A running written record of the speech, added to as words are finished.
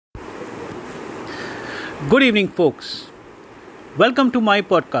Good evening, folks. Welcome to my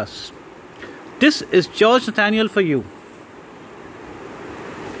podcast. This is George Nathaniel for you.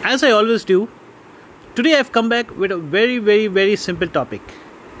 As I always do, today I've come back with a very simple topic.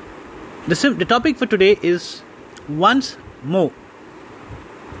 The topic for today is once more.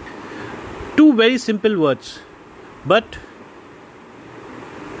 Two very simple words, but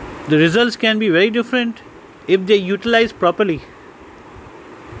the results can be very different if they utilized properly.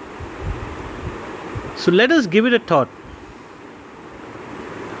 So let us give it a thought.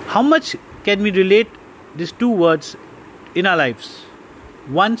 How much can we relate these two words in our lives?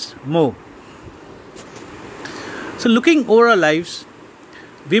 Once more. So looking over our lives,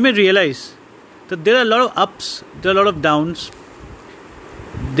 we may realize that there are a lot of ups, there are a lot of downs.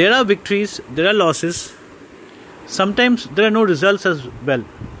 There are victories, there are losses. Sometimes there are no results as well.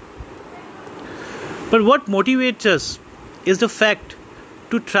 But what motivates us is the fact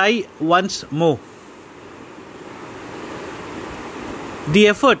to try once more. The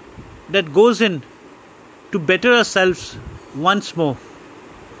effort that goes in to better ourselves once more.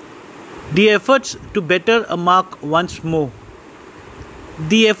 The efforts to better a mark once more.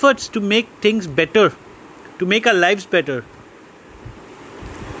 The efforts to make things better, to make our lives better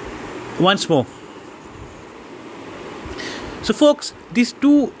once more. So folks, these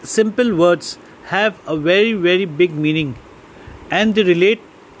two simple words have a very big meaning, and they relate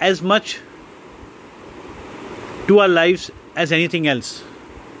as much to our lives as anything else.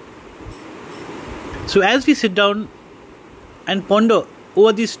 So as we sit down and ponder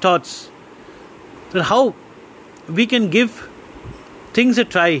over these thoughts, that how we can give things a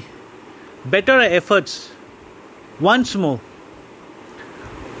try, better our efforts once more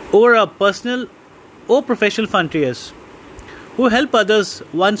over our personal or professional frontiers, who help others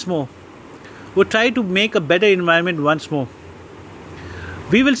once more, who try to make a better environment once more,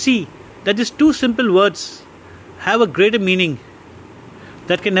 we will see that these two simple words have a greater meaning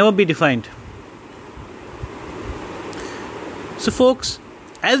that can never be defined. So folks,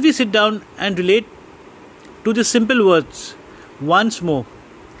 as we sit down and relate to the simple words once more,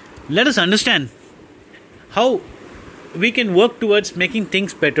 let us understand how we can work towards making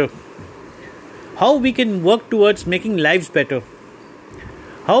things better, how we can work towards making lives better,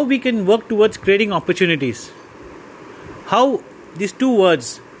 how we can work towards creating opportunities, how these two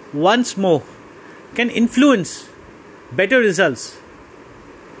words once more can influence better results,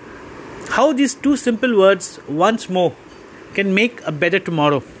 how these two simple words once more can make a better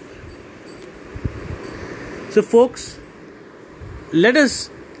tomorrow. So folks, let us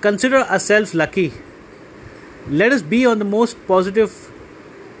consider ourselves lucky. Let us be on the most positive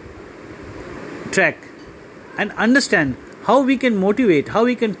track and understand how we can motivate, how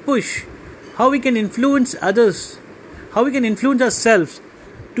we can push, how we can influence others, how we can influence ourselves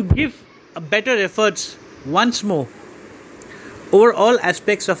to give a better efforts once more over all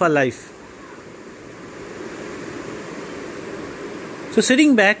aspects of our life. So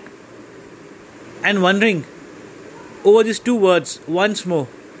sitting back and wondering over these two words once more,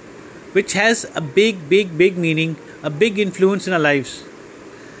 which has a big meaning, a big influence in our lives,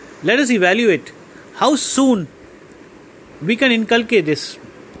 let us evaluate how soon we can inculcate this,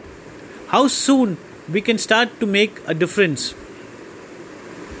 how soon we can start to make a difference,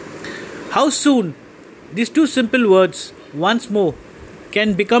 how soon these two simple words once more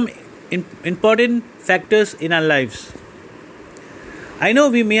can become important factors in our lives. I know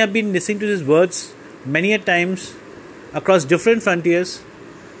we may have been listening to these words many a times across different frontiers,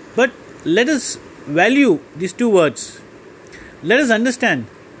 but let us value these two words. Let us understand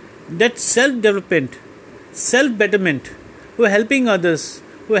that self-development, self-betterment, who are helping others,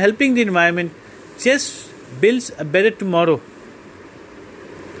 who are helping the environment, just builds a better tomorrow.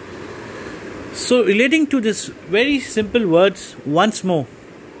 So relating to this very simple words once more,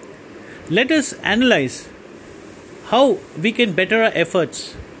 let us analyze how we can better our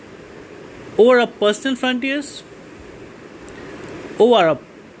efforts over our personal frontiers, over our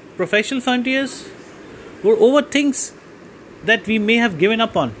professional frontiers, or over things that we may have given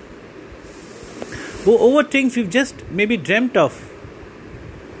up on, or over things we've just maybe dreamt of,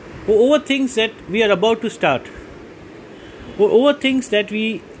 or over things that we are about to start, or over things that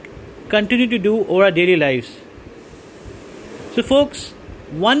we continue to do over our daily lives. So folks,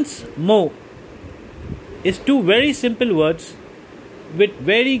 once more is two very simple words with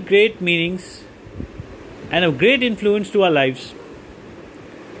very great meanings and a great influence to our lives.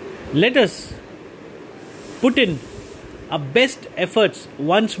 Let us put in our best efforts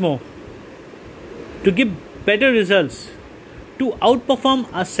once more to give better results, to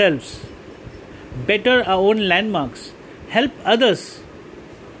outperform ourselves, better our own landmarks, help others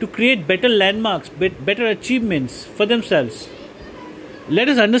to create better landmarks, better achievements for themselves. Let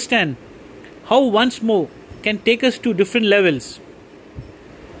us understand how once more can take us to different levels.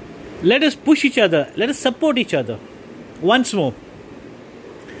 Let us push each other. Let us support each other. Once more,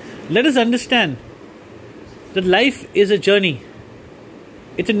 let us understand that life is a journey.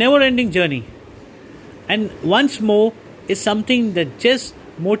 It's a never-ending journey. And once more is something that just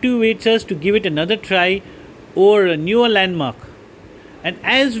motivates us to give it another try or a newer landmark. And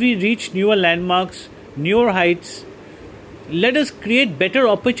as we reach newer landmarks, newer heights, let us create better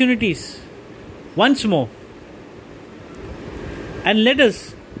opportunities once more. And let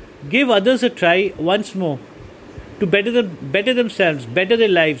us give others a try once more to better themselves, better their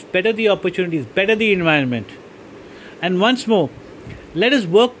lives, better the opportunities, better the environment. And once more, let us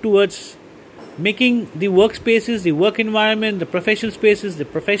work towards making the workspaces, the work environment, the professional spaces, the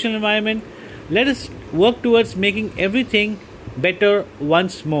professional environment. Let us work towards making everything better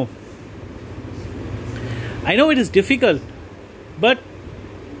once more. I know it is difficult, but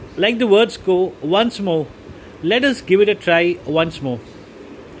like the words go, once more, let us give it a try once more.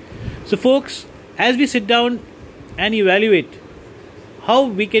 So folks, as we sit down and evaluate how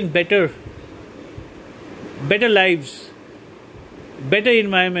we can better lives, better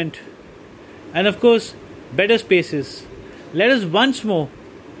environment, and of course better spaces, let us once more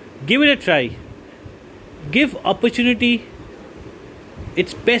give it a try. Give opportunity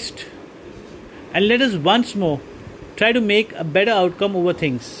its best, and let us once more try to make a better outcome over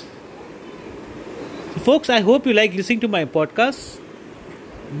things. So folks, I hope you like listening to my podcast.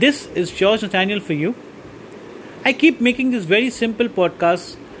 This is George Nathaniel for you. I keep making this very simple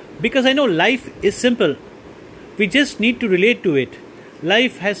podcast because I know life is simple. We just need to relate to it.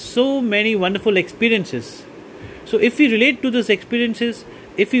 Life has so many wonderful experiences. So if we relate to those experiences,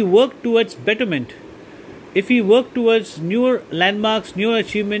 if we work towards betterment, if we work towards newer landmarks, newer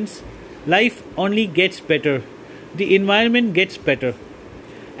achievements, life only gets better. The environment gets better.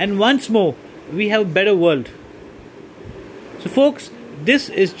 And once more, we have a better world. So folks, this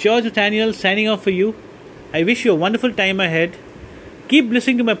is George Nathaniel signing off for you. I wish you a wonderful time ahead. Keep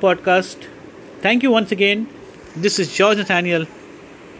listening to my podcast. Thank you once again. This is George Nathaniel.